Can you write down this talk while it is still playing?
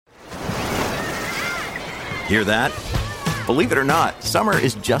Hear that? Believe it or not, summer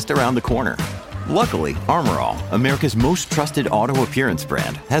is just around the corner. Luckily, Armor All, America's most trusted auto appearance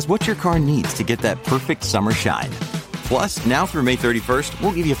brand, has what your car needs to get that perfect summer shine. Plus, now through May 31st,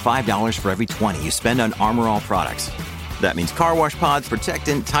 we'll give you $5 for every $20 you spend on Armor All products. That means car wash pods,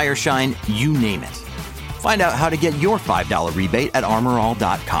 protectant, tire shine, you name it. Find out how to get your $5 rebate at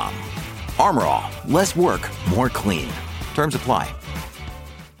armorall.com. Armor All, less work, more clean. Terms apply.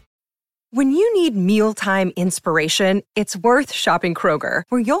 When you need mealtime inspiration, it's worth shopping Kroger,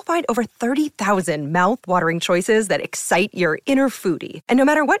 where you'll find over 30,000 mouth-watering choices that excite your inner foodie. And no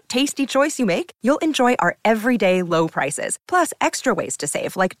matter what tasty choice you make, you'll enjoy our everyday low prices, plus extra ways to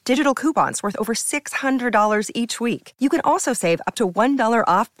save, like digital coupons worth over $600 each week. You can also save up to $1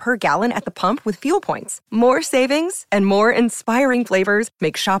 off per gallon at the pump with fuel points. More savings and more inspiring flavors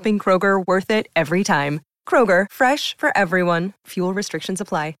make shopping Kroger worth it every time. Kroger, fresh for everyone. Fuel restrictions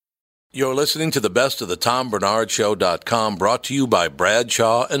apply. You're listening to the best of the TomBernardShow.com, brought to you by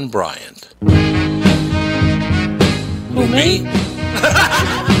Bradshaw and Bryant. Who, me?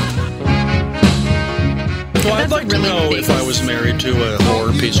 Well, I'd like to know if I was married to a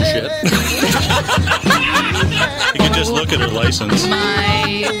whore piece of shit. You could just look at her license.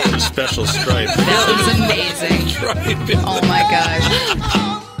 The special stripe. That was amazing. Oh my gosh.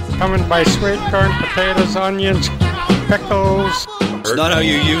 Coming by sweet corn, potatoes, onions, pickles. It's not how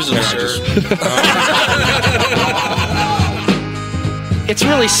you use them, sir. It's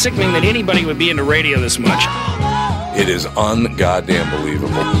really sickening that anybody would be into radio this much. It is un-goddamn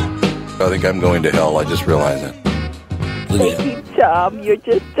believable. I think I'm going to hell. I just realized that. Thank you, Tom. You're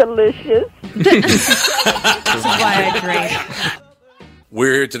just delicious. That's why I drink.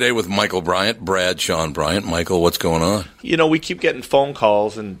 We're here today with Michael Bryant, Bradshaw and Bryant. Michael, what's going on? You know, we keep getting phone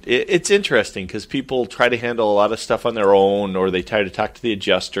calls, and it's interesting because people try to handle a lot of stuff on their own, or they try to talk to the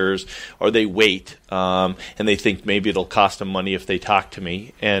adjusters, or they wait, and they think maybe it'll cost them money if they talk to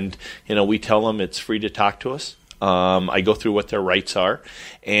me. And, you know, we tell them it's free to talk to us. I go through what their rights are,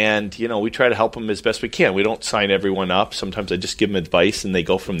 and, you know, we try to help them as best we can. We don't sign everyone up. Sometimes I just give them advice, and they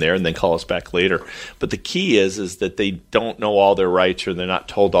go from there and then call us back later. But the key is that they don't know all their rights, or they're not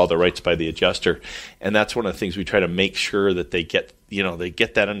told all their rights by the adjuster. And that's one of the things we try to make sure that they get, you know, they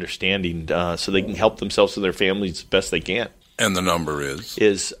get that understanding so they can help themselves and their families as best they can. And the number is?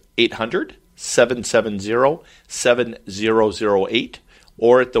 Is 800-770-7008.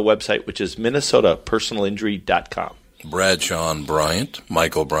 Or at the website, which is minnesotapersonalinjury.com. Bradshaw and Bryant,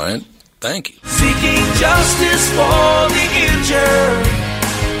 Michael Bryant, thank you. Seeking justice for the injured,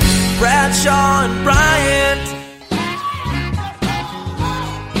 Bradshaw and Bryant.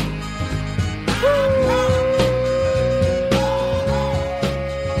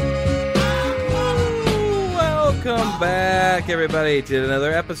 Welcome back, everybody, to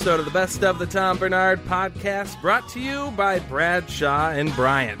another episode of the Best of the Tom Bernard Podcast, brought to you by Bradshaw and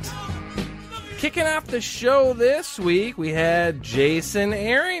Bryant. Kicking off the show this week, we had Jason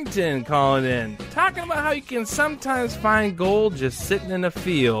Arrington calling in, talking about how you can sometimes find gold just sitting in a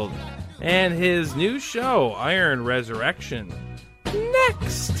field, and his new show, Iron Resurrection.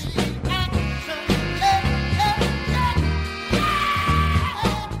 Next!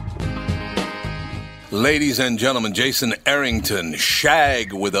 Ladies and gentlemen, Jason Arrington,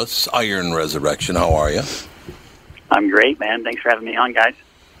 Shag with us, Iron Resurrection. How are you? I'm great, man. Thanks for having me on, guys.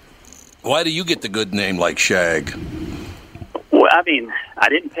 Why do you get the good name like Shag? Well, I mean, I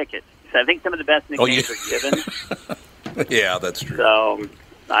didn't pick it. So I think some of the best nicknames are given. Yeah, that's true. So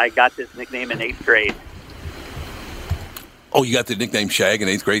I got this nickname in 8th grade. Oh, you got the nickname Shag in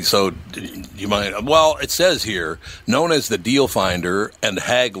 8th grade, so you mind? Well, it says here, known as the Deal Finder and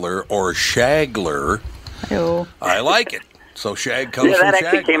Haggler or Shagler. Ew. I like it. So Shag comes from that Shagler.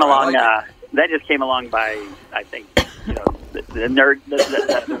 Actually came along. That just came along by, I think, you know,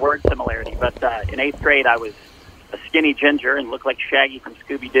 the word similarity. But in 8th grade, I was a skinny ginger and looked like Shaggy from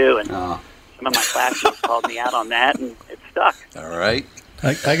Scooby-Doo, and some of my classmates called me out on that, and it stuck. All right.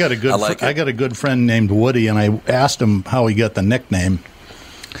 I got a good friend named Woody, and I asked him how he got the nickname.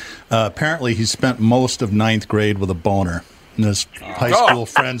 Apparently, he spent most of 9th grade with a boner. And his high school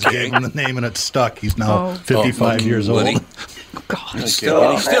friends gave him the name, and it stuck. He's now 55 years Woody. old. God.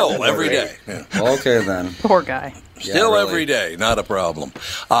 Still every day. Yeah. Okay, then. Poor guy. Still every day. Not a problem.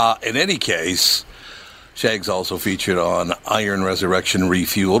 In any case, Shag's also featured on Iron Resurrection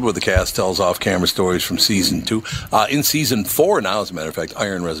Refueled, where the cast tells off-camera stories from Season 2. In Season 4 now, as a matter of fact,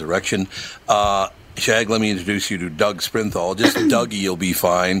 Iron Resurrection, Shag, let me introduce you to Doug Sprinthal. Just Dougie, you'll be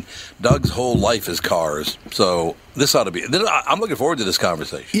fine. Doug's whole life is cars. So this ought to be... I'm looking forward to this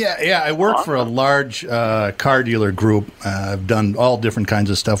conversation. Yeah. I work for a large car dealer group. I've done all different kinds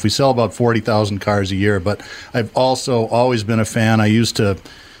of stuff. We sell about 40,000 cars a year, but I've also always been a fan. I used to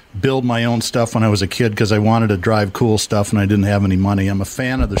build my own stuff when I was a kid because I wanted to drive cool stuff and I didn't have any money. I'm a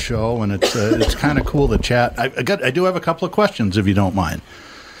fan of the show, and it's kind of cool to chat. I do have a couple of questions, if you don't mind.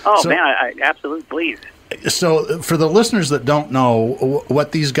 Oh, man, I absolutely, please. So for the listeners that don't know,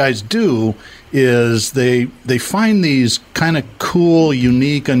 what these guys do is they find these kind of cool,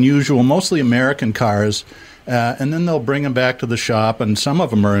 unique, unusual, mostly American cars, and then they'll bring them back to the shop, and some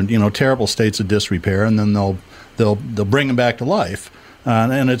of them are in terrible states of disrepair, and then they'll bring them back to life,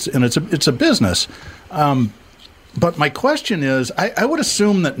 and it's a business. But my question is, I would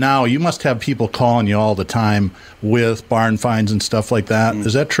assume that now you must have people calling you all the time with barn finds and stuff like that.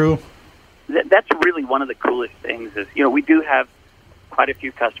 Is that true? That's really one of the coolest things is, we do have quite a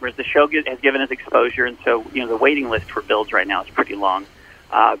few customers. The show has given us exposure, and so, the waiting list for builds right now is pretty long.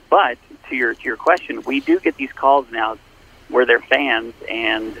 But to your question, we do get these calls now where they're fans,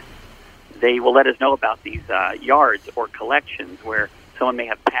 and they will let us know about these yards or collections where someone may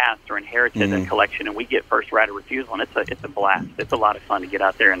have passed or inherited a collection, and we get first right of refusal, and it's a blast. It's a lot of fun to get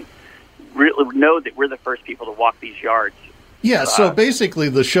out there and really know that we're the first people to walk these yards. Yeah, so basically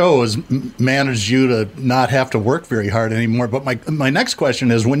the show has managed you to not have to work very hard anymore. But my next question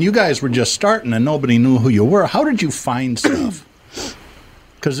is, when you guys were just starting and nobody knew who you were, how did you find stuff?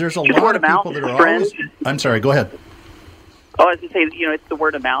 Because there's a lot of people that are always... I'm sorry, go ahead. Oh, I was going to say, it's the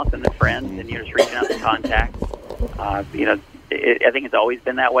word of mouth and the friends, and just reaching out to contacts. I think it's always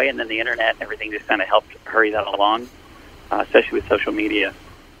been that way, and then the internet and everything just kind of helped hurry that along, especially with social media.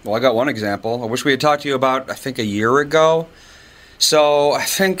 Well, I got one example. I wish we had talked to you about, I think, a year ago. So I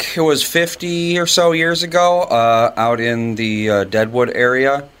think it was 50 or so years ago, out in the Deadwood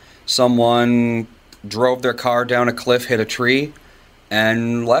area, someone drove their car down a cliff, hit a tree,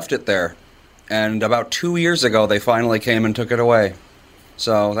 and left it there. And about 2 years ago, they finally came and took it away.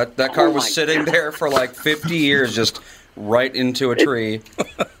 So that car was sitting there for like 50 years, just right into a tree.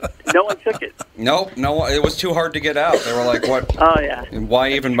 No one took it. Nope, no one. It was too hard to get out. They were like, "What? Oh yeah.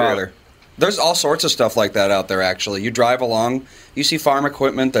 Why even bother?" There's all sorts of stuff like that out there. Actually, you drive along, you see farm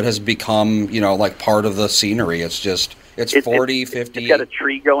equipment that has become, like part of the scenery. It's 40, 50. It's got a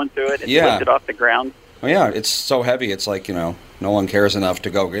tree going through it. It's lifted off the ground. Oh yeah, it's so heavy. It's like no one cares enough to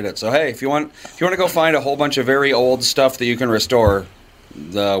go get it. So hey, if you want to go find a whole bunch of very old stuff that you can restore,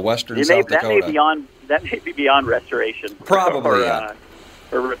 the western South Dakota. That may be beyond restoration. Probably,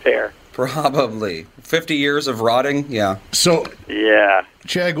 or repair. Probably. 50 years of rotting, yeah. So, yeah.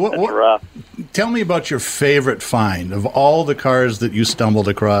 Chag, what, tell me about your favorite find. Of all the cars that you stumbled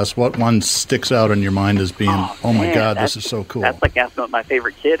across, what one sticks out in your mind as being, oh my God, this is so cool? That's like asking what my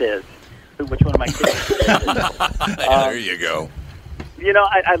favorite kid is. Which one of my kids is. There you go.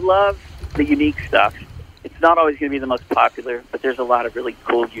 I love the unique stuff. It's not always going to be the most popular, but there's a lot of really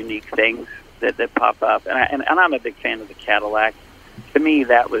cool, unique things that pop up. And I'm a big fan of the Cadillac. To me,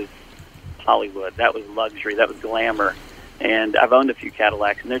 that was Hollywood. That was luxury. That was glamour. And I've owned a few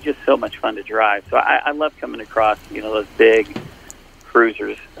Cadillacs, and they're just so much fun to drive. So I love coming across, those big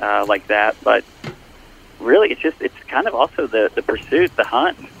cruisers like that. But really, it's kind of also the pursuit, the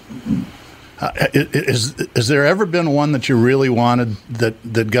hunt. Has there ever been one that you really wanted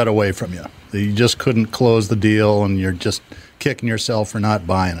that got away from you? That you just couldn't close the deal, and you're just kicking yourself for not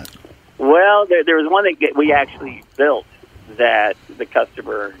buying it? Well, there was one that we actually built that the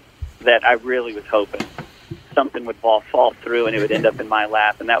customer that I really was hoping something would fall through and it would end up in my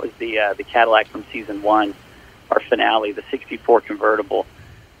lap, and that was the Cadillac from season 1, our finale, the '64 convertible.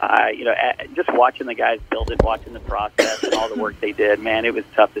 Just watching the guys build it, watching the process and all the work they did, man, it was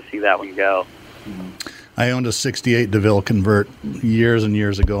tough to see that one go. I owned a '68 DeVille Convert years and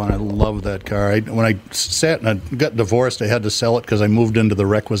years ago, and I loved that car. When I sat and I got divorced, I had to sell it because I moved into the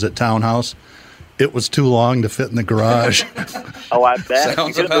requisite townhouse. It was too long to fit in the garage. Oh, I bet.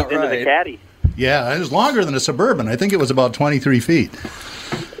 You could have moved into the Caddy. Yeah, it was longer than a Suburban. I think it was about 23 feet.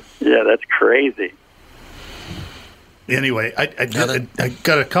 Yeah, that's crazy. Anyway, I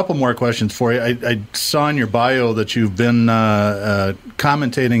got a couple more questions for you. I saw in your bio that you've been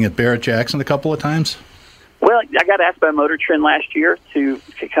commentating at Barrett-Jackson a couple of times. Well, I got asked by Motor Trend last year to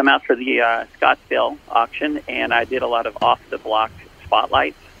come out for the Scottsdale auction, and I did a lot of off-the-block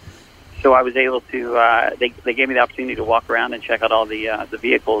spotlights. So I was able to, they gave me the opportunity to walk around and check out all the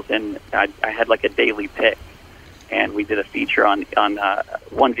vehicles, and I had like a daily pick, and we did a feature on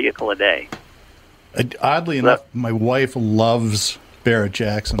one vehicle a day. Oddly enough, my wife loves Barrett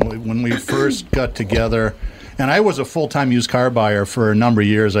Jackson. When we first got together, and I was a full-time used car buyer for a number of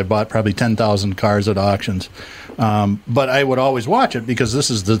years. I bought probably 10,000 cars at auctions. But I would always watch it because this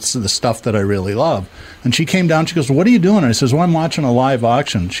is the stuff that I really love. And she came down, she goes, "What are you doing?" And I says, "Well, I'm watching a live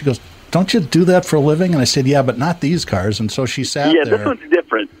auction." She goes, "Don't you do that for a living?" And I said, "Yeah, but not these cars." And so she sat there. Yeah, this one's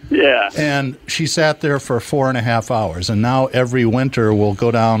different. Yeah. And she sat there for 4.5 hours. And now every winter we'll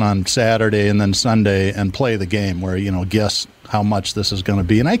go down on Saturday and then Sunday and play the game where, guess how much this is going to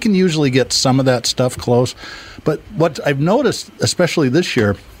be. And I can usually get some of that stuff close. But what I've noticed, especially this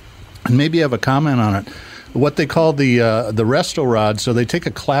year, and maybe you have a comment on it, what they call the resto rod. So they take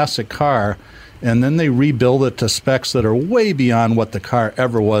a classic car and then they rebuild it to specs that are way beyond what the car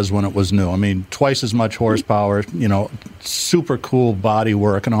ever was when it was new. I mean, twice as much horsepower, super cool body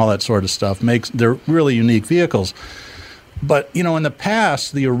work and all that sort of stuff. They're really unique vehicles. But, in the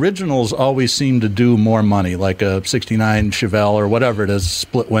past, the originals always seem to do more money, like a 69 Chevelle or whatever it is,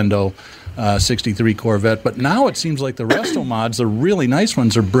 split window 63 Corvette. But now it seems like the resto mods, the really nice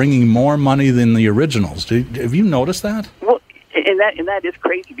ones, are bringing more money than the originals. Have you noticed that? Well, and that is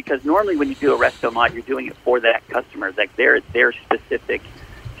crazy because normally when you do a resto mod, you're doing it for that customer, like their specific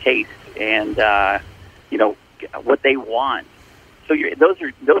taste and what they want. So those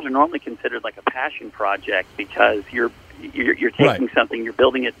are normally considered like a passion project because you're taking something, you're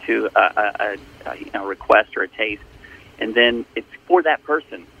building it to a request or a taste, and then it's for that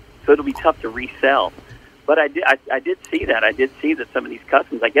person. So it'll be tough to resell. But I did see that. I did see that some of these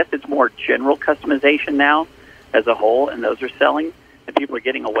customs, I guess it's more general customization now as a whole, and those are selling, and people are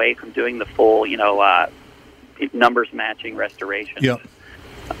getting away from doing the full, numbers matching restoration. Yep.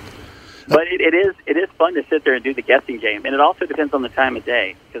 But it is fun to sit there and do the guessing game, and it also depends on the time of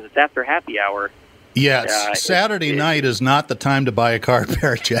day because it's after happy hour. Yes, Saturday night is not the time to buy a car at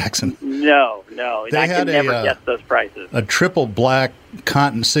Barrett Jackson. No. I can never guess those prices. A triple black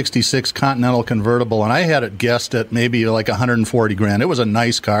 66 Continental convertible, and I had it guessed at maybe like $140,000. It was a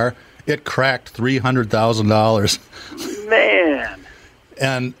nice car. It cracked $300,000. Man.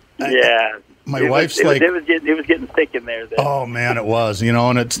 And yeah. My wife's like, it was getting thick in there. Then. Oh man, it was.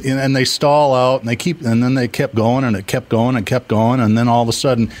 And they stall out, and then they kept going, and it kept going, and kept going, and then all of a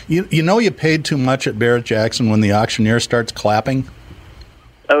sudden, you paid too much at Barrett Jackson when the auctioneer starts clapping.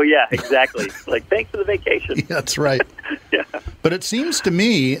 Oh yeah, exactly. Like thanks for the vacation. Yeah, that's right. Yeah. But it seems to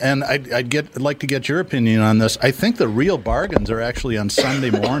me, and I'd like to get your opinion on this. I think the real bargains are actually on Sunday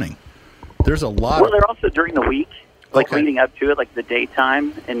morning. There's a lot. Well, they're also during the week. Leading up to it, like the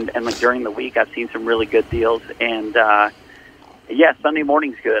daytime and like during the week, I've seen some really good deals. And, Sunday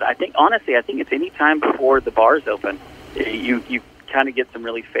morning's good. Honestly, I think it's any time before the bars open. You kind of get some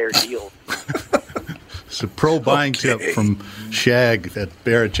really fair deals. It's a pro buying tip from Shag at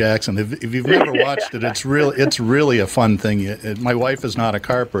Barrett Jackson. If you've never watched it, it's really a fun thing. My wife is not a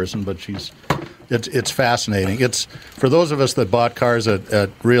car person, but it's fascinating. It's for those of us that bought cars at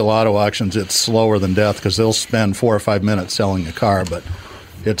real auto auctions. It's slower than death because they'll spend 4 or 5 minutes selling a car, but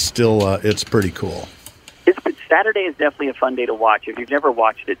it's still it's pretty cool. Saturday is definitely a fun day to watch. If you've never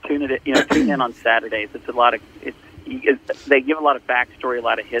watched it, tune in on Saturdays. They give a lot of backstory, a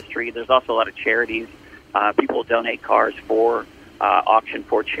lot of history. There's also a lot of charities. People donate cars for auction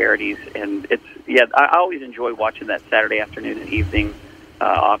for charities, and I always enjoy watching that Saturday afternoon and evening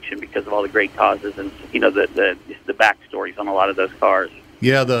auction because of all the great causes and the backstories on a lot of those cars.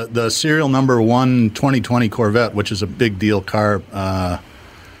 Yeah, the serial number 1 2020 Corvette, which is a big deal car.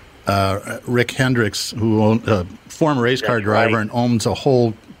 Rick Hendricks, who owned a former race car driver and owns a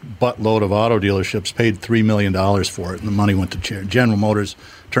whole buttload of auto dealerships, paid $3 million for it, and the money went to charity. General Motors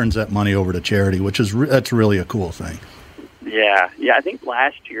turns that money over to charity, which is that's really a cool thing. Yeah. I think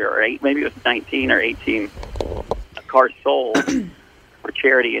last year, or maybe it was 19 or 18, a car sold for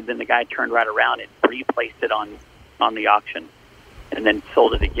charity, and then the guy turned right around and replaced it on the auction, and then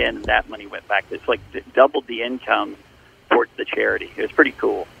sold it again, and that money went back. It's like doubled the income towards the charity. It was pretty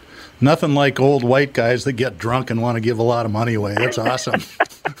cool. Nothing like old white guys that get drunk and want to give a lot of money away. That's awesome.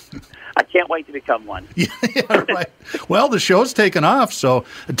 I can't wait to become one. Yeah, right. Well, the show's taken off, so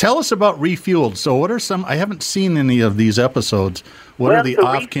tell us about Refueled. So what are some – I haven't seen any of these episodes. What are the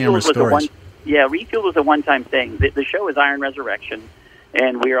off-camera stories? Refueled was a one-time thing. The show is Iron Resurrection,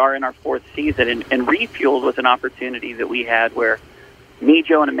 and we are in our 4th season. And Refueled was an opportunity that we had where me,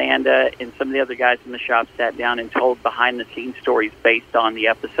 Joe, and Amanda, and some of the other guys in the shop sat down and told behind-the-scenes stories based on the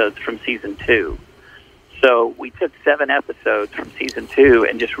episodes from Season 2. So we took 7 episodes from Season 2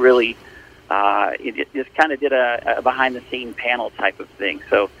 and just really just kind of did a behind-the-scene panel type of thing.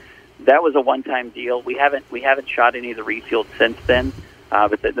 So that was a one-time deal. We haven't shot any of the Refueled since then,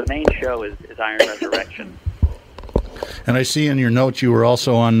 but the main show is Iron Resurrection. And I see in your notes you were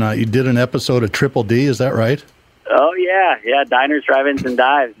also on, you did an episode of Triple D, is that right? Oh, yeah, Diners, Drive-Ins, and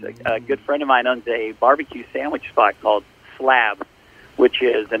Dives. A good friend of mine owns a barbecue sandwich spot called Slab, which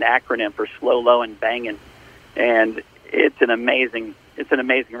is an acronym for slow, low, and bangin'. And it's an amazing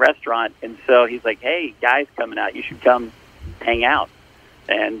restaurant. And so he's like, hey, guys coming out, you should come hang out.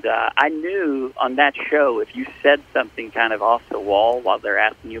 And I knew on that show, if you said something kind of off the wall while they're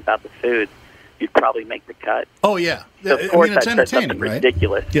asking you about the food, you'd probably make the cut. Oh, yeah. So of course, it's I said something right?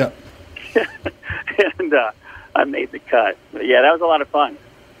 ridiculous. Yeah. And I made the cut. But yeah, that was a lot of fun.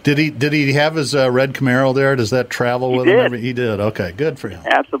 Did he have his red Camaro there? Does that travel with him? He did. Okay, good for him.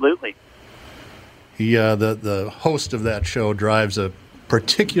 Absolutely. He the host of that show drives a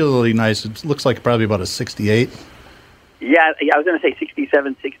particularly nice. It looks like probably about a 68. Yeah, I was going to say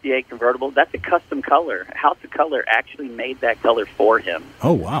 67, 68 convertible. That's a custom color. House of Color actually made that color for him.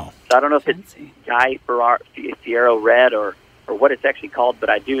 Oh, wow. So I don't know if it's Guy Fiero Red or what it's actually called,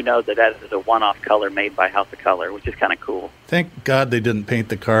 but I do know that is a one-off color made by House of Color, which is kind of cool. Thank God they didn't paint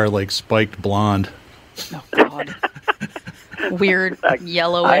the car like spiked blonde. Oh, God. Weird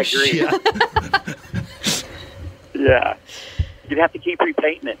yellowish. I agree. Yeah. You'd have to keep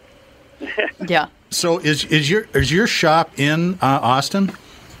repainting it. Yeah. So is your shop in Austin?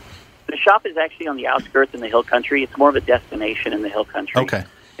 The shop is actually on the outskirts in the hill country. It's more of a destination in the hill country. Okay.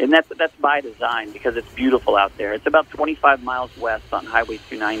 And that's by design because it's beautiful out there. It's about 25 miles west on Highway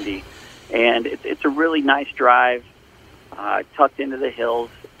 290, and it's a really nice drive, tucked into the hills,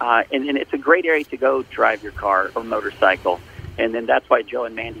 and it's a great area to go drive your car or motorcycle. And then that's why Joe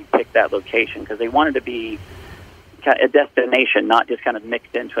and Mandy picked that location because they wanted to be a destination, not just kind of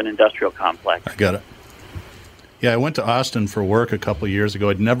mixed into an industrial complex. I got it. Yeah, I went to Austin for work a couple of years ago.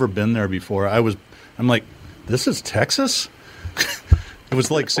 I'd never been there before. I'm like, this is Texas? It was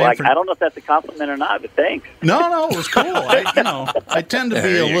like San Francisco. I don't know if that's a compliment or not, but thanks. No, it was cool. I tend to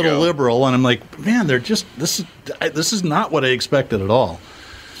be a little liberal, and I'm like, man, this is not what I expected at all.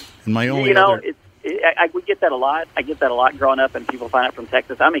 And my only we get that a lot. I get that a lot growing up, and people find out from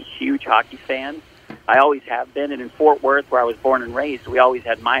Texas. I'm a huge hockey fan. I always have been, and in Fort Worth, where I was born and raised, we always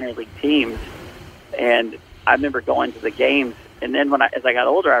had minor league teams, and I remember going to the games. And then as I got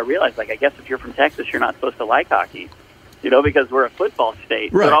older, I realized, I guess if you're from Texas, you're not supposed to like hockey. Because we're a football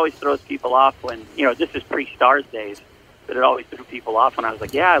state. Right. So it always throws people off when, this is pre-Stars days, but it always threw people off when I was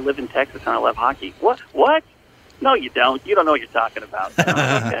like, yeah, I live in Texas and I love hockey. What? No, you don't. You don't know what you're talking about.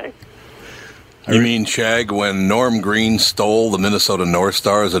 Okay. You mean, Shag, when Norm Green stole the Minnesota North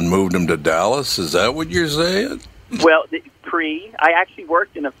Stars and moved them to Dallas? Is that what you're saying? Well, I actually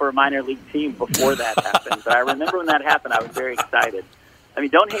worked for a minor league team before that happened, but I remember when that happened, I was very excited. I mean,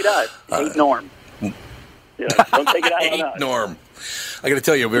 don't hate us. Hate Norm. Don't take it out on us. Norm. I got to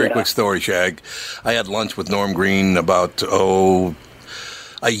tell you a very quick story, Shag. I had lunch with Norm Green about,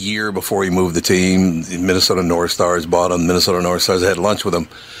 a year before he moved the team. The Minnesota North Stars bought him. Minnesota North Stars. I had lunch with him.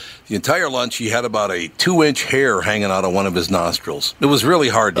 The entire lunch, he had about a 2-inch hair hanging out of one of his nostrils. It was really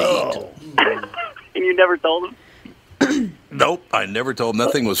hard to eat. And you never told him? Nope, I never told him.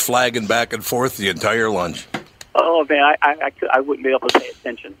 That thing was flagging back and forth the entire lunch. Oh, man, I wouldn't be able to pay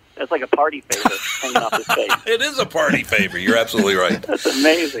attention. That's like a party favor hanging off his face. It is a party favor. You're absolutely right. That's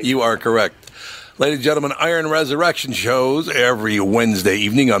amazing. You are correct. Ladies and gentlemen, Iron Resurrection shows every Wednesday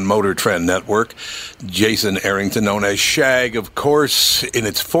evening on Motor Trend Network. Jason Arrington, known as Shag, of course, in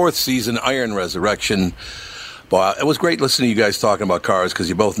its 4th season, Iron Resurrection. Well, it was great listening to you guys talking about cars because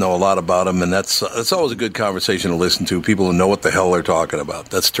you both know a lot about them, and that's always a good conversation to listen to, people who know what the hell they're talking about.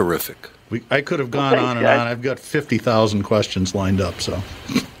 That's terrific. I could have gone on and on. I've got 50,000 questions lined up, so...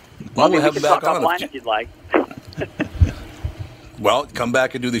 Well, we'll have him back on if you'd like. Well, come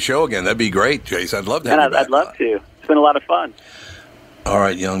back and do the show again. That'd be great, Jace. I'd love to have you back. I'd love to. It's been a lot of fun. All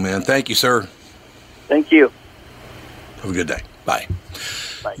right, young man. Thank you, sir. Thank you. Have a good day. Bye.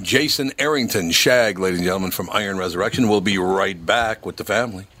 Bye. Jason Arrington, Shag, ladies and gentlemen, from Iron Resurrection. We'll be right back with the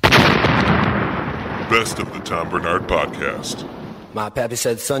family. Best of the Tom Bernard Podcast. My pappy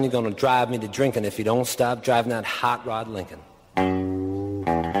said, son, you're going to drive me to drinking if you don't stop driving that hot rod Lincoln.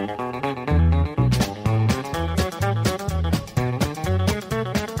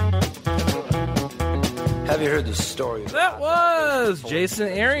 Have you heard the story? That was Jason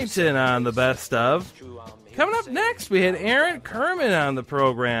Arrington on the Best Of. Coming up next, we had Aaron Kerman on the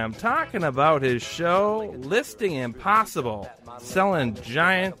program talking about his show, Listing Impossible, selling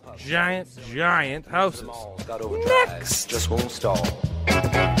giant houses. Next! Just won't stall.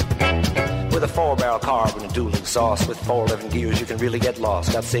 With a 4-barrel carb and a dual exhaust with 411 gears, you can really get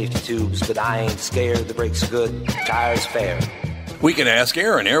lost. Got safety tubes, but I ain't scared. The brakes are good, tires fair. We can ask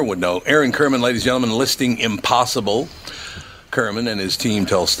Aaron. Aaron would know. Aaron Kerman, ladies and gentlemen, Listing Impossible. Kerman and his team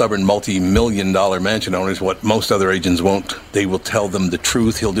tell stubborn multi-million-dollar mansion owners what most other agents won't. They will tell them the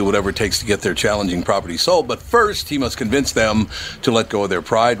truth. He'll do whatever it takes to get their challenging property sold. But first, he must convince them to let go of their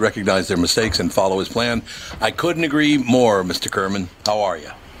pride, recognize their mistakes, and follow his plan. I couldn't agree more, Mr. Kerman. How are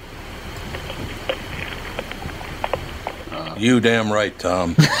you? You damn right,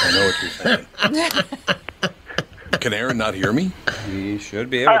 Tom. I know what you're saying. Can Aaron not hear me? He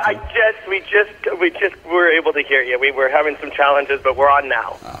should be able to. We just were able to hear you. We were having some challenges, but we're on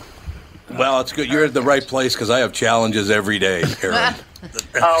now. Well, it's good. You're at the right place because I have challenges every day, Aaron.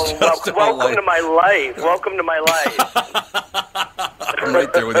 Welcome to my life. Welcome to my life. I'm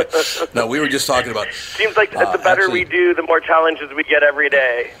right there with you. No, we were just talking about. Seems like the better we do, the more challenges we get every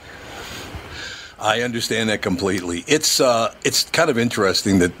day. I understand that completely. It's kind of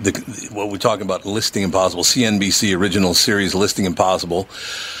interesting that what we're talking about, Listing Impossible, CNBC original series Listing Impossible.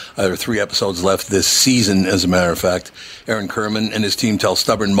 There are 3 episodes left this season, as a matter of fact. Aaron Kerman and his team tell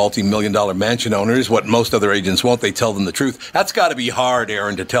stubborn multi-million-dollar mansion owners what most other agents won't. They tell them the truth. That's got to be hard,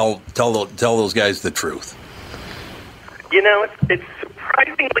 Aaron, to tell those guys the truth. You know, it's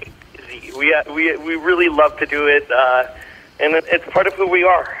surprisingly easy. We really love to do it. And it's part of who we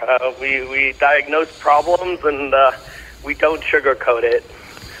are. We diagnose problems, and we don't sugarcoat it.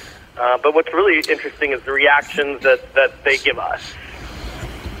 But what's really interesting is the reactions that they give us.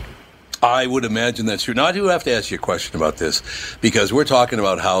 I would imagine that's true. Now, I do have to ask you a question about this, because we're talking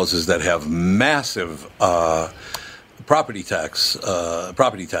about houses that have massive property taxes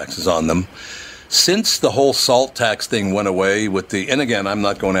on them. Since the whole SALT tax thing went away and again, I'm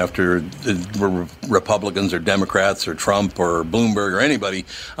not going after the Republicans or Democrats or Trump or Bloomberg or anybody.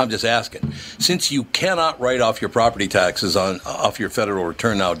 I'm just asking. Since you cannot write off your property taxes off your federal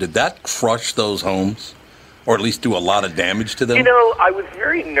return now, did that crush those homes, or at least do a lot of damage to them? You know, I was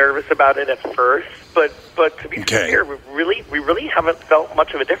very nervous about it at first, but to be fair, we really haven't felt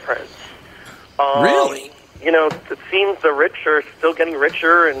much of a difference. Really? You know, it seems the rich are still getting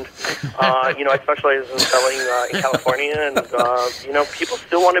richer, and, you know, I specialize in selling in California, and, people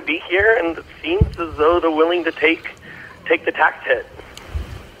still want to be here, and it seems as though they're willing to take the tax hit.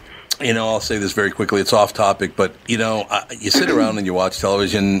 You know, I'll say this very quickly. It's off topic, but, you sit around and you watch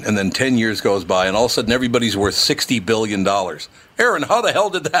television, and then 10 years goes by, and all of a sudden everybody's worth $60 billion. Aaron, how the hell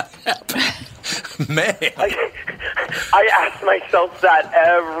did that happen? Man. I ask myself that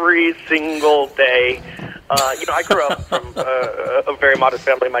every single day. I grew up from a very modest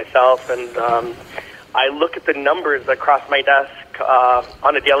family myself, and I look at the numbers that cross my desk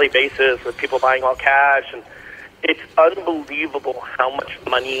on a daily basis with people buying all cash, and it's unbelievable how much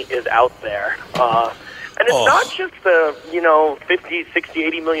money is out there. And it's not just the, $50, $60,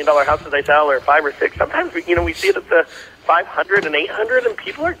 $80 million houses I sell, or 5 or 6. Sometimes, we see it at the 500 and 800, and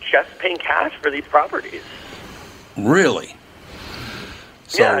people are just paying cash for these properties. Really?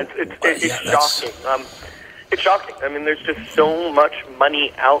 So, yeah, it's shocking. It's shocking. I mean, there's just so much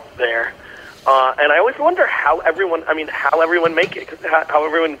money out there. And I always wonder how everyone make it, how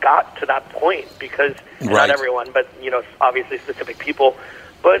everyone got to that point, because not everyone, but, obviously specific people.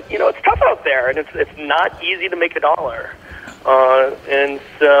 But, it's tough out there, and it's not easy to make a dollar. And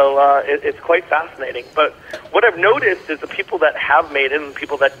so it's quite fascinating. But what I've noticed is the people that have made it and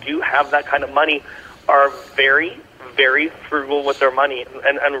people that do have that kind of money are very, very frugal with their money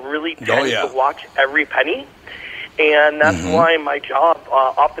and really tend to watch every penny. And that's why my job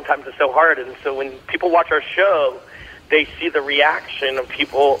oftentimes is so hard. And so when people watch our show, they see the reaction of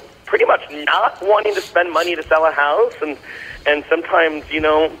people pretty much not wanting to spend money to sell a house. And sometimes,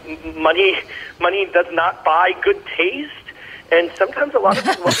 money does not buy good taste. And sometimes a lot of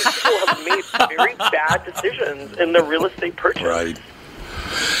people have made very bad decisions in the real estate purchase. Right.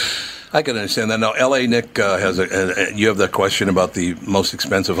 I can understand that. Now, L.A. Nick you have that question about the most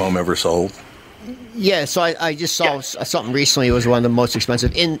expensive home ever sold? Yeah, so I just saw something recently. It was one of the most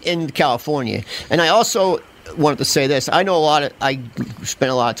expensive in California. And I also wanted to say this. I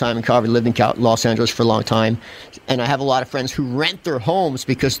spent a lot of time in Calgary, lived in Los Angeles for a long time, and I have a lot of friends who rent their homes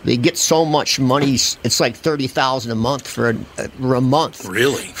because they get so much money. It's like $30,000 a month for a month.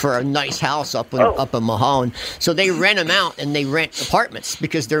 Really? For a nice house up in Mulholland. So they rent them out, and they rent apartments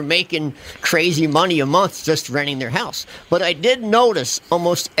because they're making crazy money a month just renting their house. But I did notice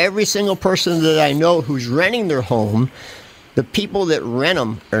almost every single person that I know who's renting their home, the people that rent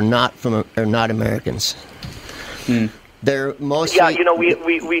them are not Americans. They're mostly... Yeah,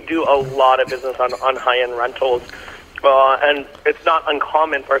 we do a lot of business on high-end rentals, and it's not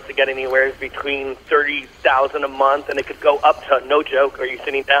uncommon for us to get anywhere between $30,000 a month, and it could go up to, no joke, are you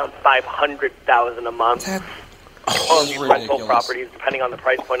sitting down, $500,000 a month. on these rental properties, depending on the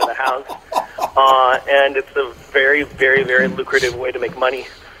price point of the house. And it's a very, very, very lucrative way to make money.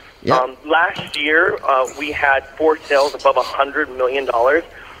 Yep. Last year, we had 4 sales above $100 million.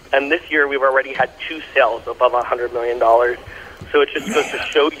 And this year, we've already had 2 sales above $100 million. So it just goes to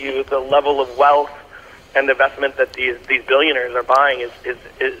show you the level of wealth and the investment that these billionaires are buying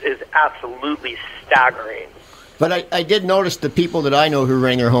is absolutely staggering. But I did notice the people that I know who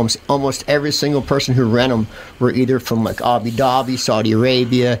rent their homes, almost every single person who rent them were either from like Abu Dhabi, Saudi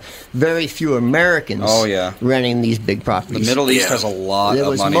Arabia. Very few Americans renting these big properties. The Middle East has a lot of money right now. It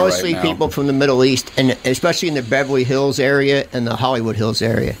was mostly people from the Middle East, and especially in the Beverly Hills area and the Hollywood Hills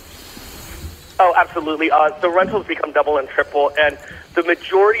area. Oh, absolutely. The rentals become double and triple, and the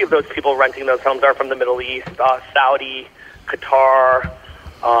majority of those people renting those homes are from the Middle East, Saudi, Qatar,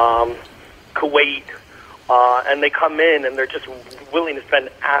 Kuwait. And they come in and they're just willing to spend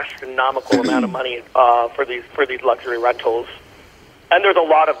astronomical amount of money for these luxury rentals. And there's a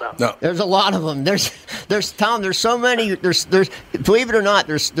lot of them. No. There's a lot of them. There's Tom. There's so many. There's believe it or not.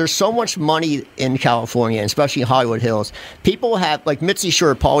 There's so much money in California, especially in Hollywood Hills. People have like Mitzi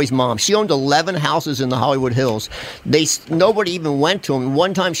Shore, Paulie's mom. She owned 11 houses in the Hollywood Hills. Nobody even went to them.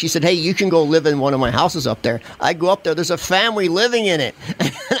 One time she said, "Hey, you can go live in one of my houses up there." I go up there. There's a family living in it.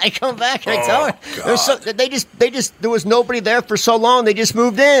 And I come back and I tell her, they just there was nobody there for so long. They just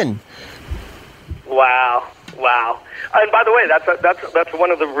moved in. Wow. And by the way, that's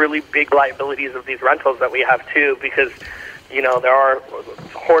one of the really big liabilities of these rentals that we have too, because there are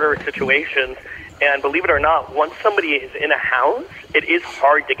hoarder situations, and believe it or not, once somebody is in a house, it is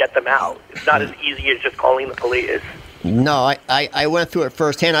hard to get them out. It's not as easy as just calling the police. No, I went through it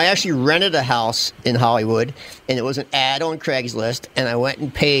firsthand. I actually rented a house in Hollywood, and it was an ad on Craigslist, and I went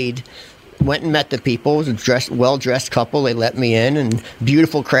and met the people. It was a well-dressed couple. They let me in, and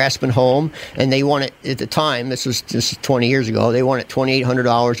beautiful craftsman home. And they wanted, at the time, this was 20 years ago, they wanted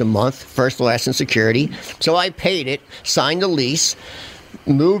 $2,800 a month, first, last, and security. So I paid it, signed the lease,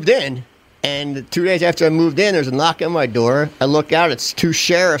 moved in. And 2 days after I moved in, there's a knock on my door. I look out, it's 2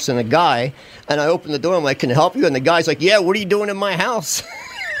 sheriffs and a guy. And I open the door, I'm like, "Can I help you?" And the guy's like, "Yeah, what are you doing in my house?"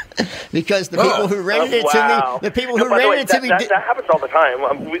 Because the people who rented it to me, that happens all the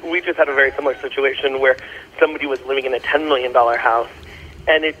time. We just had a very similar situation where somebody was living in a $10 million house,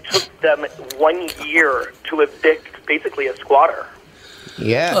 and it took them 1 year to evict basically a squatter.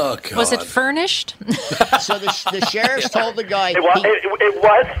 Yeah. Oh, God. Was it furnished? So the sheriffs told the guy... It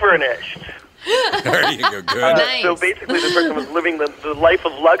was furnished. There you go. Good. Nice. So basically the person was living the life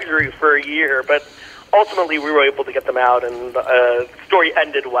of luxury for a year, but ultimately we were able to get them out, and the story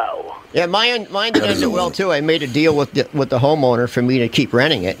ended well. Yeah, mine did end well, too. I made a deal with the homeowner for me to keep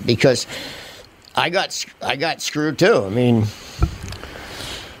renting it, because I got screwed, too. I mean...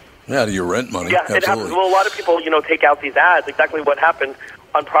 Yeah, to your rent money. Yeah, it happens. Well, a lot of people, take out these ads. Exactly what happened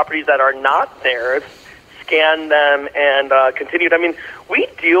on properties that are not theirs, scan them, and continued. I mean, we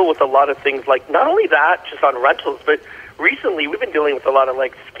deal with a lot of things like, not only that, just on rentals, but recently we've been dealing with a lot of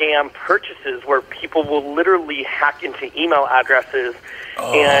like scam purchases where people will literally hack into email addresses,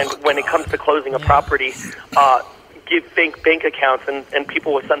 and when it comes to closing a property, give fake bank accounts, and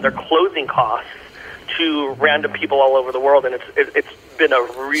people will send their closing costs to random people all over the world, and it's been a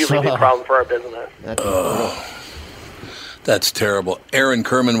really big problem for our business. That's terrible. Aaron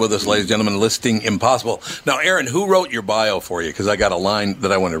Kerman with us, ladies and gentlemen, Listing Impossible. Now, Aaron, who wrote your bio for you? Because I got a line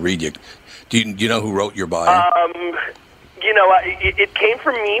that I want to read you. Do you know who wrote your bio? It came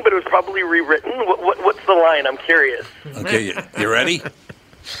from me, but it was probably rewritten. What's the line? I'm curious. Okay, you ready?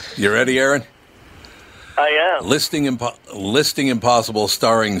 You ready, Aaron? I am. Listing Impossible,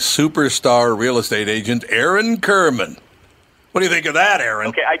 starring superstar real estate agent Aaron Kerman. What do you think of that, Aaron?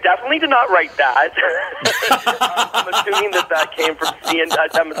 Okay, I definitely did not write that. I'm assuming that came from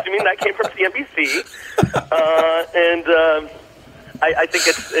CNBC, and I think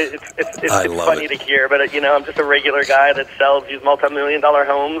it's funny to hear. But I'm just a regular guy that sells these multi-million-dollar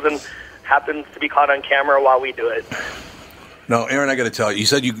homes and happens to be caught on camera while we do it. No, Aaron, I got to tell you, you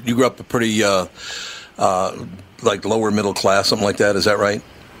said you grew up a pretty like lower middle class, something like that. Is that right?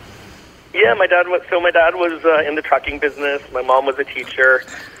 Yeah, my dad was in the trucking business. My mom was a teacher.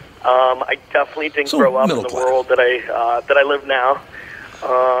 I definitely didn't grow up in the world that I live now.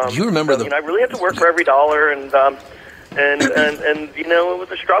 Do you remember I really had to work for every dollar, and it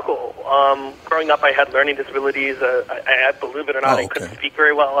was a struggle. Growing up, I had learning disabilities. I believe it or not, I couldn't speak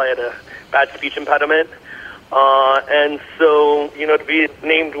very well. I had a bad speech impediment, and so to be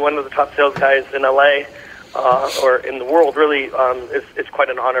named one of the top sales guys in LA. Or in the world, really, is quite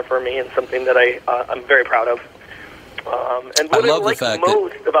an honor for me, and something that I'm very proud of. And what I like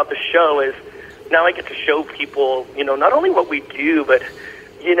most about the show is now I get to show people, not only what we do, but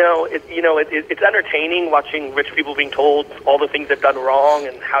it's entertaining watching rich people being told all the things they've done wrong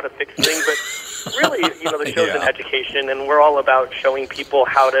and how to fix things. But really, the show's an education, and we're all about showing people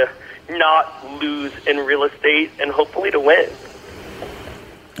how to not lose in real estate and hopefully to win.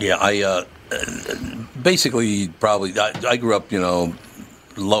 Yeah, I basically probably I grew up,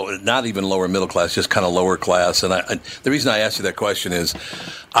 low, not even lower middle class, just kind of lower class. And the reason I asked you that question is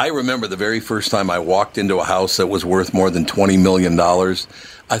I remember the very first time I walked into a house that was worth more than $20 million.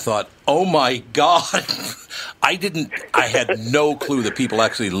 I thought, oh my God, I had no clue that people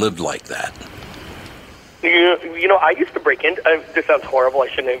actually lived like that. I used to break into, this sounds horrible, I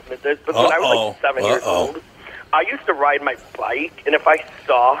shouldn't admit this, but when I was like 7 years old, I used to ride my bike, and if I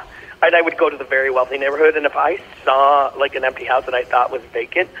saw, and I would go to the very wealthy neighborhood, and if I saw like an empty house that I thought was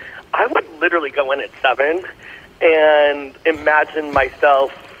vacant, I would literally go in at 7 and imagine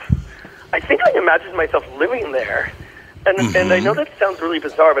myself, I think I imagined myself living there. And and I know that sounds really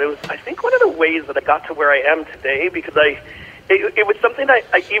bizarre, but it was, I think, one of the ways that I got to where I am today, because it was something that,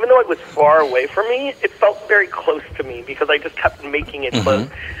 even though it was far away from me, it felt very close to me because I just kept making it close.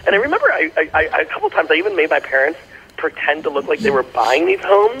 And I remember a couple of times I even made my parents pretend to look like they were buying these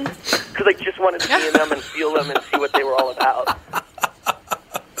homes because I just wanted to be in them and feel them and see what they were all about.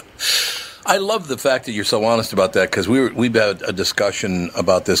 I love the fact that you're so honest about that, because we've had a discussion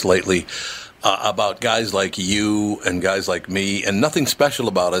about this lately. About guys like you and guys like me, and nothing special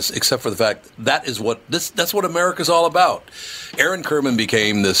about us except for the fact that's what America's all about. Aaron Kerman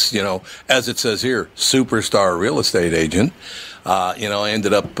became this, as it says here, superstar real estate agent. I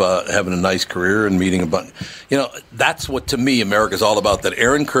ended up having a nice career and meeting a bunch. That's what, to me, America's all about, that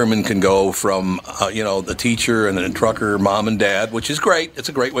Aaron Kerman can go from, the teacher and then trucker, mom and dad, which is great. It's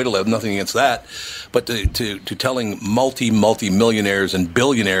a great way to live. Nothing against that. But to telling multi-millionaires and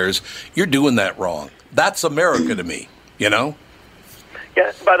billionaires, you're doing that wrong. That's America to me, Yeah,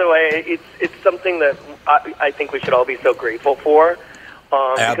 by the way, it's something that I think we should all be so grateful for.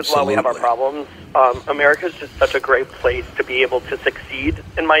 Because while we have our problems, America's just such a great place to be able to succeed,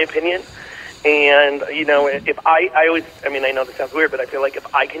 in my opinion. And, if I always, I know this sounds weird, but I feel like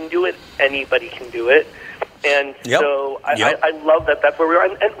if I can do it, anybody can do it. And so I love that that's where we are.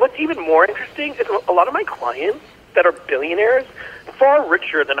 And what's even more interesting is a lot of my clients that are billionaires, far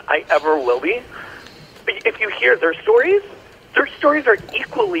richer than I ever will be. If you hear their stories are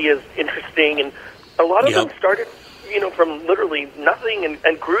equally as interesting. And a lot of them started from literally nothing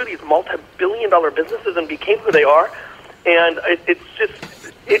and grew these multi-billion-dollar businesses and became who they are. And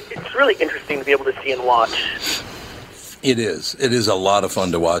it's really interesting to be able to see and watch. It is. It is a lot of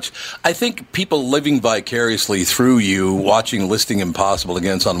fun to watch. I think people living vicariously through you, watching Listing Impossible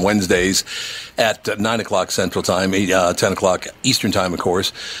against on Wednesdays at 9 o'clock Central Time, 10 o'clock Eastern Time, of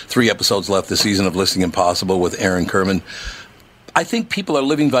course. 3 episodes left this season of Listing Impossible with Aaron Kerman. I think people are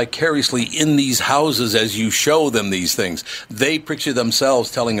living vicariously in these houses as you show them these things. They picture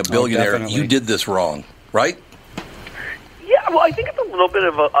themselves telling a billionaire, you did this wrong, right? Yeah, well, I think it's a little bit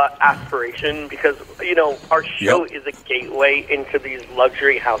of an aspiration because, our show is a gateway into these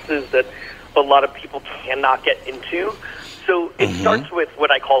luxury houses that a lot of people cannot get into. So it starts with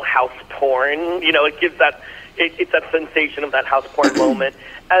what I call house porn. It gives that, it's that sensation of that house porn moment.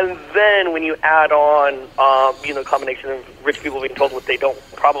 And then when you add on, a combination of rich people being told what they don't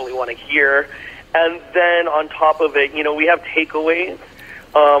probably want to hear, and then on top of it, we have takeaways.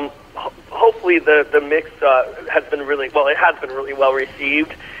 Hopefully the mix has been really well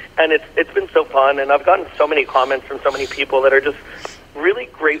received, and it's been so fun. And I've gotten so many comments from so many people that are just really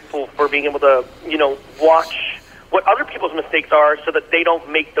grateful for being able to, watch what other people's mistakes are so that they don't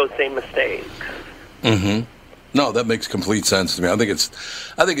make those same mistakes. Mm-hmm. No, that makes complete sense to me. I think it's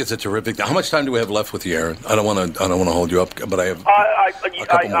a terrific thing. How much time do we have left with you, Aaron? I don't want to hold you up, but I have a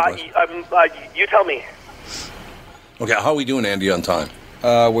couple more questions. You tell me. Okay, how are we doing, Andy, on time?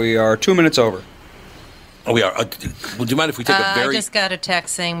 We are 2 minutes over. Oh, we are. Would you mind if we take a very... I just got a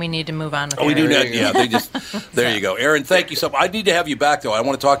text saying we need to move on. We do that. Yeah, they just... There you go. Aaron, thank you so much. I need to have you back, though. I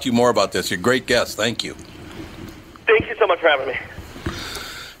want to talk to you more about this. You're a great guest. Thank you. Thank you so much for having me.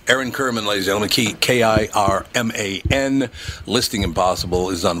 Aaron Kerman, ladies and gentlemen, Kirman. Listing Impossible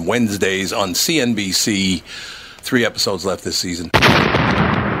is on Wednesdays on CNBC. 3 episodes left this season.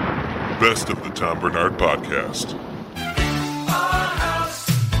 Best of the Tom Bernard Podcast.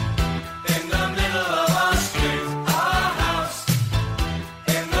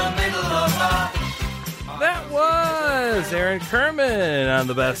 That was Aaron Kerman on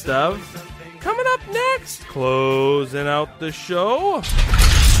the Best Of. Coming up next, closing out the show,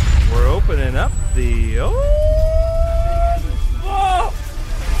 we're opening up the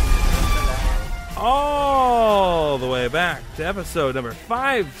all the way back to episode number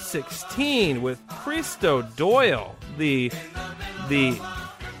 516 with Christo Doyle, the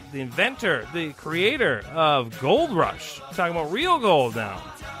inventor, the creator of Gold Rush. We're talking about real gold now.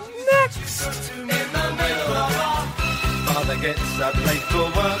 Next. Father gets up late for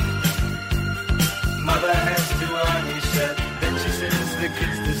work. Mother has to earn his shirt. Then she sends the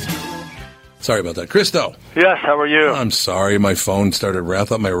kids to school. Sorry about that. Christo. Yes, how are you? I'm sorry. My phone started. I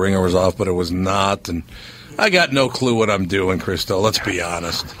thought my ringer was off, but it was not. And I got no clue what I'm doing, Christo. Let's be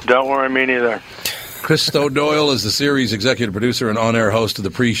honest. Don't worry, me neither. Christo Doyle is the series executive producer and on-air host of the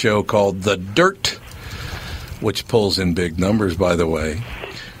pre-show called The Dirt, which pulls in big numbers, by the way.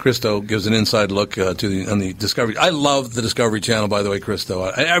 Christo gives an inside look on the Discovery. I love the Discovery Channel, by the way, Christo.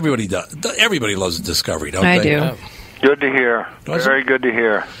 Everybody does. Everybody loves Discovery, don't they? I do. Good to hear. Very good to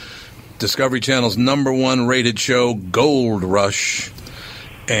hear. Discovery Channel's #1 rated show, Gold Rush,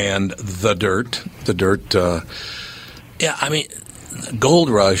 and The Dirt. The Dirt, Gold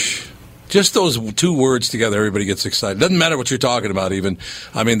Rush. Just those two words together, everybody gets excited. Doesn't matter what you're talking about, even.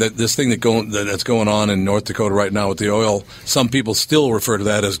 I mean, this thing that's going on in North Dakota right now with the oil, some people still refer to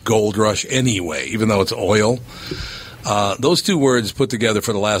that as Gold Rush anyway, even though it's oil. Those two words put together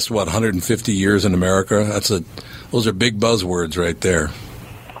for the last, 150 years in America, those are big buzzwords right there.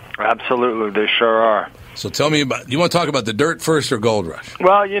 Absolutely, they sure are. So tell me you want to talk about The Dirt first or Gold Rush?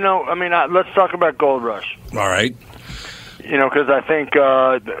 Well, let's talk about Gold Rush. All right. Because I think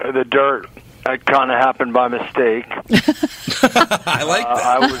the Dirt kind of happened by mistake. I like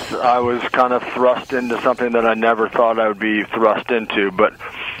that. I was kind of thrust into something that I never thought I would be thrust into. But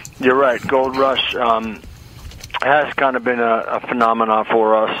you're right, Gold Rush has kind of been a phenomenon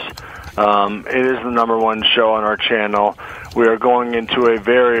for us. It is the #1 show on our channel. We are going into a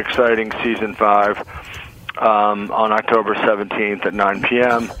very exciting Season 5 on October 17th at 9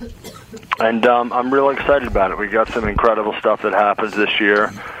 p.m., and I'm really excited about it. We got some incredible stuff that happens this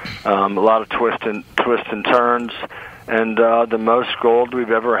year, a lot of twists and turns, and the most gold we've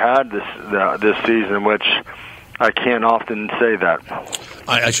ever had this season, which I can't often say that.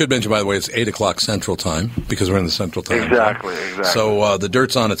 I should mention, by the way, it's 8 o'clock Central Time, because we're in the Central Time. Exactly. So The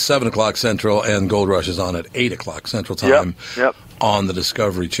Dirt's on at 7 o'clock Central, and Gold Rush is on at 8 o'clock Central Time on the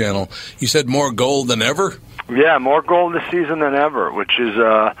Discovery Channel. You said more gold than ever? Yeah, more gold this season than ever, which is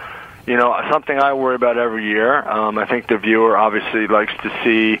something I worry about every year. I think the viewer obviously likes to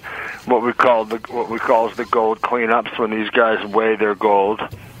see what we call the gold cleanups when these guys weigh their gold.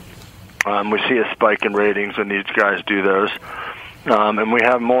 We see a spike in ratings when these guys do those, and we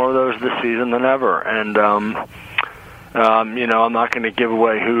have more of those this season than ever. And I'm not going to give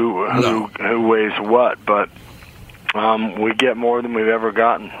away who weighs what, but we get more than we've ever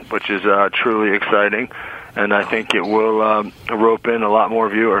gotten, which is truly exciting. And I think it will rope in a lot more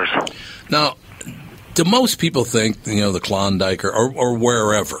viewers. Now, do most people think, the Klondike or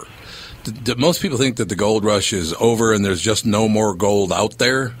wherever, do most people think that the Gold Rush is over and there's just no more gold out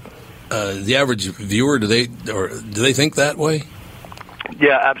there? The average viewer, do they think that way?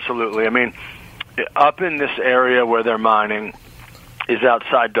 Yeah, absolutely. I mean, up in this area where they're mining is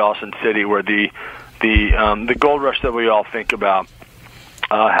outside Dawson City, where the Gold Rush that we all think about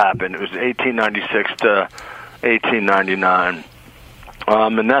happened. It was 1896 to 1899,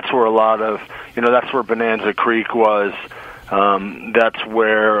 and that's where a lot of that's where Bonanza Creek was. That's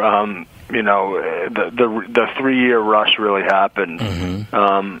where the 3-year rush really happened.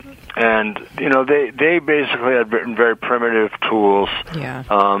 Mm-hmm. And they basically had very primitive tools. Yeah.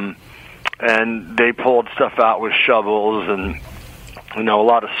 And they pulled stuff out with shovels and a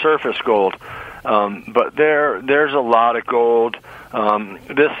lot of surface gold. But there's a lot of gold.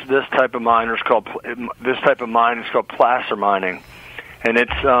 This type of mine is called placer mining, and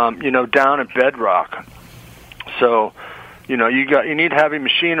it's down at bedrock. So you need heavy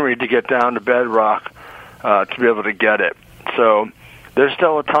machinery to get down to bedrock to be able to get it. So there's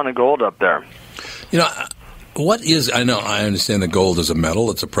still a ton of gold up there. I understand that gold is a metal.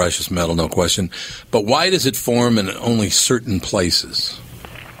 It's a precious metal, no question. But why does it form in only certain places?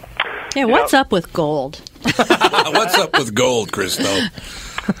 Yeah, what's up with gold? What's up with gold, Christo?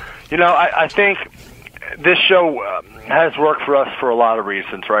 I think this show has worked for us for a lot of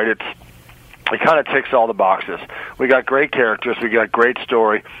reasons, right? It kind of ticks all the boxes. We got great characters, we got great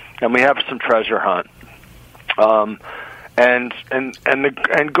story, and we have some treasure hunt. And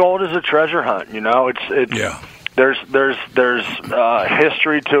gold is a treasure hunt. There's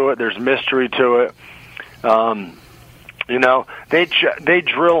history to it. There's mystery to it. They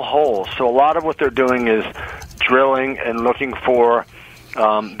drill holes. So a lot of what they're doing is drilling and looking for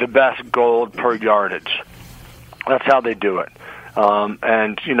the best gold per yardage. That's how they do it.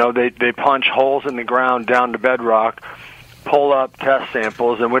 And, they punch holes in the ground down to bedrock, pull up test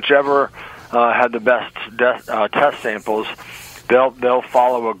samples, and whichever had the best test samples, they'll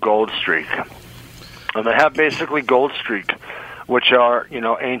follow a gold streak. And they have basically gold streak, which are,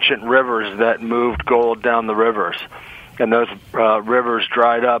 ancient rivers that moved gold down the rivers. And those rivers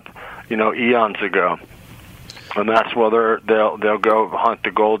dried up, eons ago. And that's where they'll go hunt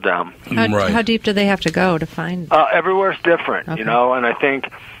the gold down. How deep do they have to go to find? Everywhere's different, and I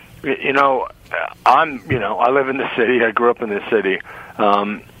think, I live in the city. I grew up in the city,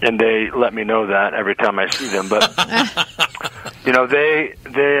 and they let me know that every time I see them. But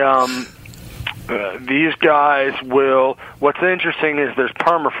these guys will. What's interesting is there's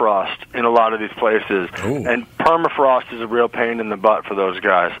permafrost in a lot of these places, and permafrost is a real pain in the butt for those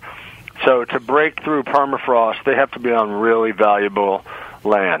guys. So to break through permafrost, they have to be on really valuable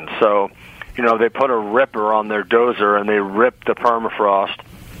land. So, they put a ripper on their dozer and they rip the permafrost.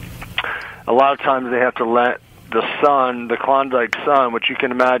 A lot of times they have to let the sun, the Klondike sun, which you can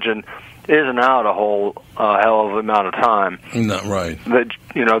imagine isn't out a whole hell of an amount of time. Not right. That,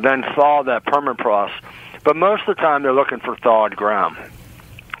 then thaw that permafrost. But most of the time they're looking for thawed ground.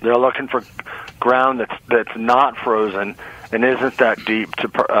 They're looking for ground that's not frozen and isn't that deep to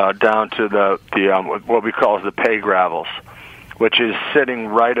down to the what we call the pay gravels, which is sitting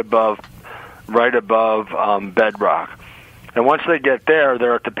right above bedrock. And once they get there,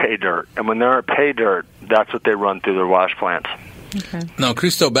 they're at the pay dirt. And when they're at pay dirt, that's what they run through their wash plants. Okay. Now,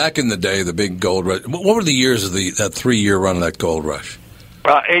 Christo, back in the day, the big gold rush. What were the years of that 3-year run of that gold rush?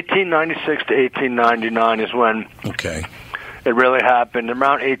 1896 to 1899 is when. Okay. It really happened.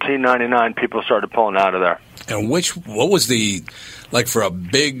 Around 1899, people started pulling out of there. And what was the, like, for a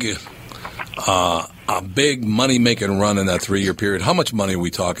big money-making run in that 3-year period? How much money are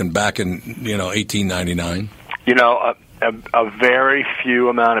we talking back in, 1899? A very few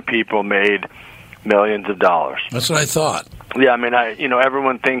amount of people made millions of dollars. That's what I thought. Yeah, I mean,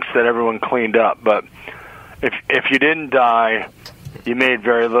 everyone thinks that everyone cleaned up, but if you didn't die, you made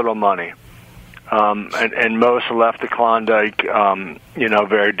very little money. And most left the Klondike,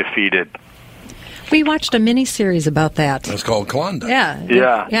 very defeated. We watched a mini-series about that. It's called Klondike.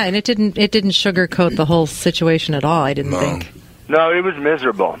 Yeah, and it didn't sugarcoat the whole situation at all. I didn't think. No, it was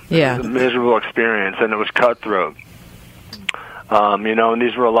miserable. Yeah, it was a miserable experience, and it was cutthroat. And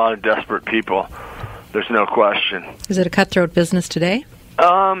these were a lot of desperate people. There's no question. Is it a cutthroat business today?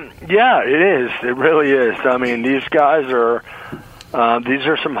 Yeah, it is. It really is. I mean, these guys are. These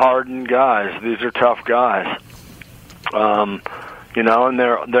are some hardened guys. These are tough guys. And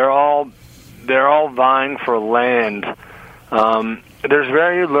they're all vying for land. There's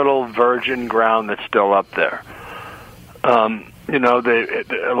very little virgin ground that's still up there. A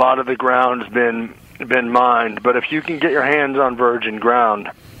lot of the ground's been mined, but if you can get your hands on virgin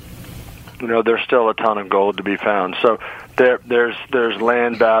ground, there's still a ton of gold to be found. So there's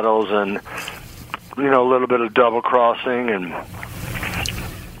land battles and a little bit of double crossing and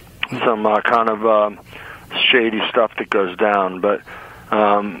some kind of shady stuff that goes down, but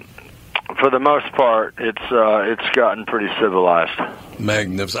for the most part, it's gotten pretty civilized.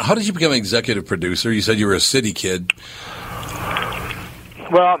 Magnificent. How did you become executive producer? You said you were a city kid.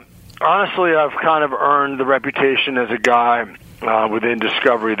 Well, honestly, I've kind of earned the reputation as a guy within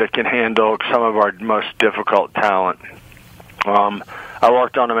Discovery that can handle some of our most difficult talent. I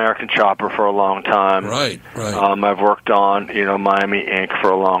worked on American Chopper for a long time. Right. I've worked on, Miami Ink for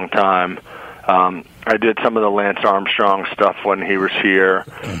a long time. I did some of the Lance Armstrong stuff when he was here.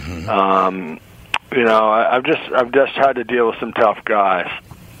 Mm-hmm. I've just had to deal with some tough guys.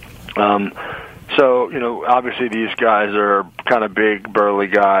 So, obviously these guys are kind of big, burly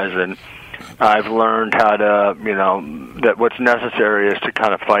guys, and I've learned how to, that what's necessary is to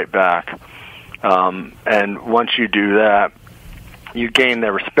kind of fight back. And once you do that, you gain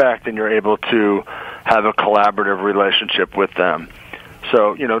their respect and you're able to have a collaborative relationship with them.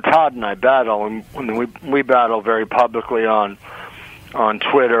 So, Todd and I battle, and we battle very publicly on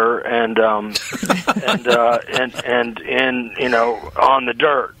Twitter and on the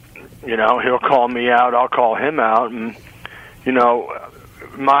dirt. He'll call me out, I'll call him out, and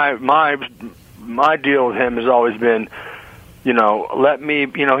my deal with him has always been, let me,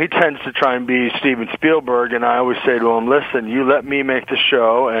 he tends to try and be Steven Spielberg, and I always say to him, listen, you let me make the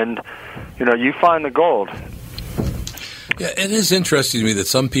show, and, you find the gold. Yeah, it is interesting to me that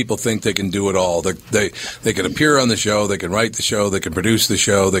some people think they can do it all. They can appear on the show, they can write the show, they can produce the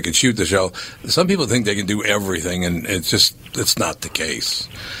show, they can shoot the show. Some people think they can do everything, and it's not the case.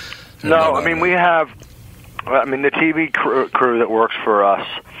 No, I mean, the TV crew that works for us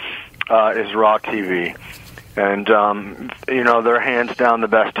is Raw TV. And, they're hands down the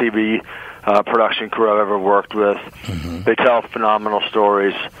best TV production crew I've ever worked with. Mm-hmm. They tell phenomenal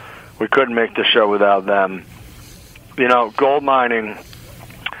stories. We couldn't make the show without them. Gold mining,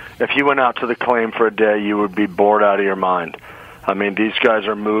 if you went out to the claim for a day, you would be bored out of your mind. I mean, these guys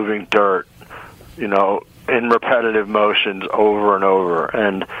are moving dirt, in repetitive motions over and over.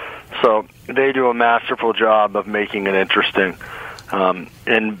 And so they do a masterful job of making it interesting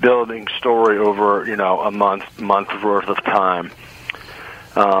and building story over, a month worth of time.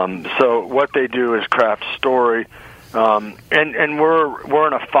 So what they do is craft story, and we're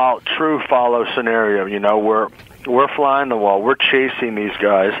in a true follow scenario. We're flying the wall. We're chasing these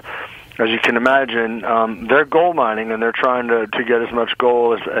guys. As you can imagine, they're gold mining, and they're trying to get as much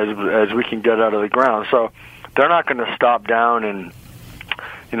gold as we can get out of the ground. So they're not going to stop down and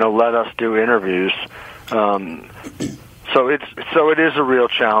let us do interviews. So it is a real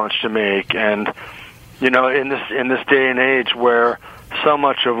challenge to make, and in this day and age where so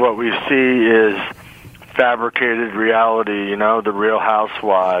much of what we see is fabricated reality, the Real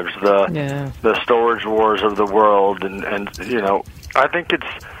Housewives, the Storage Wars of the world, and I think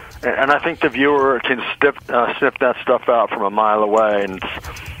I think the viewer can sniff that stuff out from a mile away, and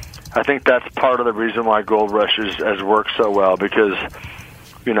I think that's part of the reason why Gold Rush has worked so well, because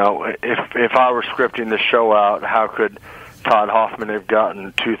if I were scripting the show out, how could Todd Hoffman have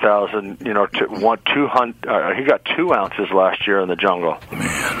gotten 2,000? He got 2 ounces last year in the jungle.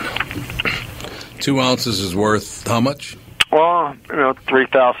 Man, 2 ounces is worth how much? Well,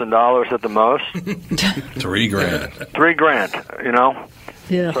 $3,000 at the most. $3,000. $3,000.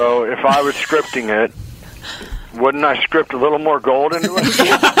 Yeah. So if I was scripting it, wouldn't I script a little more gold into it?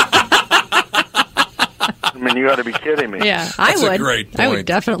 I mean, you got to be kidding me. Yeah, That's I would. A great point. I would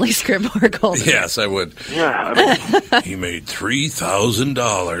definitely script more gold. Yes, I would. Yeah, he made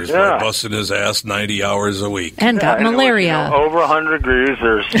 $3,000 by busting his ass 90 hours a week, and got malaria. Over 100 degrees.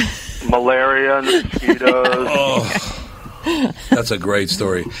 There's malaria and mosquitoes. That's a great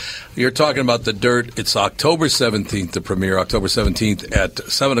story. You're talking about The Dirt. It's October 17th, the premiere, October 17th at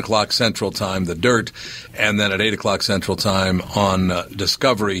 7 o'clock Central Time, The Dirt, and then at 8 o'clock Central Time on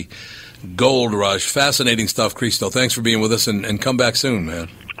Discovery. Gold Rush. Fascinating stuff, Christo. Thanks for being with us, and come back soon, man.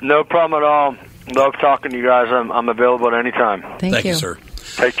 No problem at all. Love talking to you guys. I'm available at any time. Thank you, sir.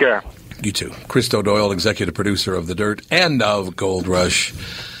 Take care. You too. Christo Doyle, executive producer of The Dirt and of Gold Rush.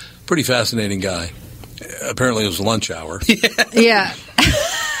 Pretty fascinating guy. Apparently it was lunch hour. Yeah.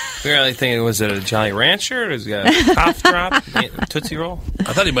 We're really thinking, was it a Jolly Rancher? Was it a cough drop? Tootsie Roll?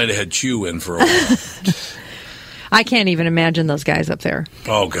 I thought he might have had Chew in for a while. I can't even imagine those guys up there.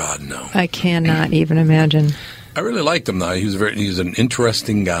 Oh, God, no. I cannot even imagine. I really liked him, though. He's an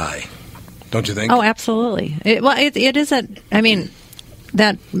interesting guy. Don't you think? Oh, absolutely. It is that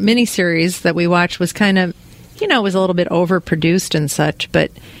miniseries that we watched was kind of, was a little bit overproduced and such,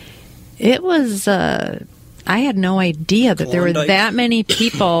 but it was, I had no idea that there were that many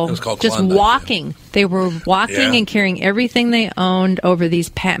people just Klondike, walking. Yeah. They were walking and carrying everything they owned over these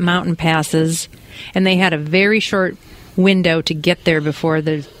mountain passes, and they had a very short window to get there before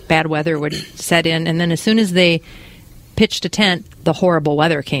the bad weather would set in, and then as soon as they pitched a tent, the horrible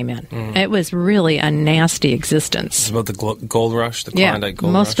weather came in. It was really a nasty existence. It's about the gold rush, the Klondike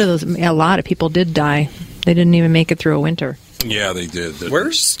gold rush. Most of those, a lot of people did die. They didn't even make it through a winter. Yeah, they did.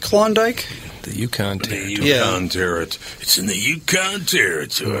 Where's Klondike? The Yukon Territory. The Yukon Territory. It's in the Yukon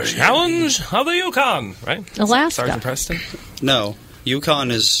Territory. Challenge of the Yukon, right? Alaska. Sergeant Preston? No.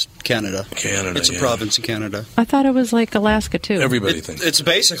 Yukon is Canada. Canada, It's a province in Canada. I thought it was like Alaska, too. Everybody thinks it's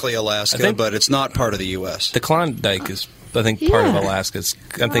basically Alaska, but it's not part of the U.S. The Klondike is, I think, part of Alaska. I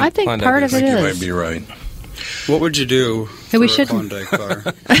think Klondike part of it is. You might be right. What would you do for a Klondike bar?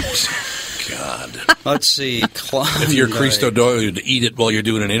 God. Let's see. Klondike. If you're Christo Doyle, you'd eat it while you're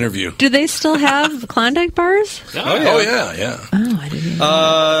doing an interview. Do they still have Klondike bars? Oh, yeah. Oh, I didn't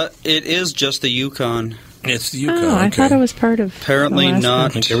know. It is just the Yukon. It's the Yukon. Oh, I thought it was part of Apparently Alaska.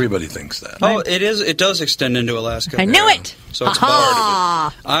 not. I think everybody thinks that. Oh, it is. It does extend into Alaska. I knew it! So it's part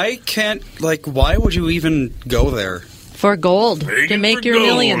of it. I can't, why would you even go there? For gold. To make your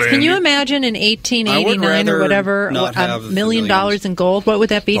millions. Can you imagine in 1889 or whatever, $1 million in gold? What would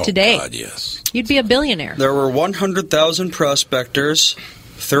that be today? God, yes. You'd be a billionaire. There were 100,000 prospectors,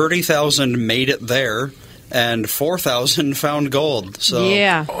 30,000 made it there, and 4,000 found gold. So,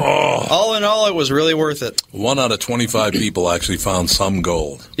 yeah. All in all, it was really worth it. 1 out of 25 people actually found some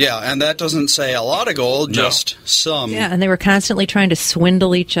gold. Yeah, and that doesn't say a lot of gold, just some. Yeah, and they were constantly trying to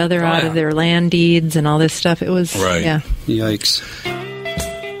swindle each other out of their land deeds and all this stuff. It was, yeah. Yikes.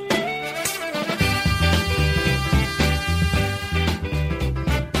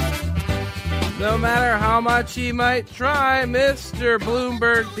 No matter how much he might try, Mr.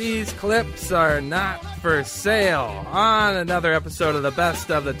 Bloomberg, these clips are not for sale. On another episode of the Best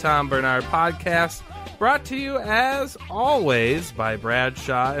of the Tom Bernard Podcast, brought to you, as always, by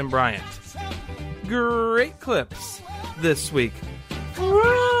Bradshaw and Bryant. Great clips this week from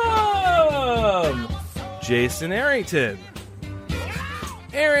Jason Arrington,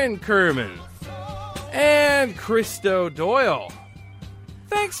 Aaron Kerman, and Christo Doyle.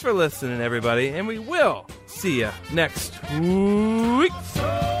 Thanks for listening, everybody, and we will see you next week.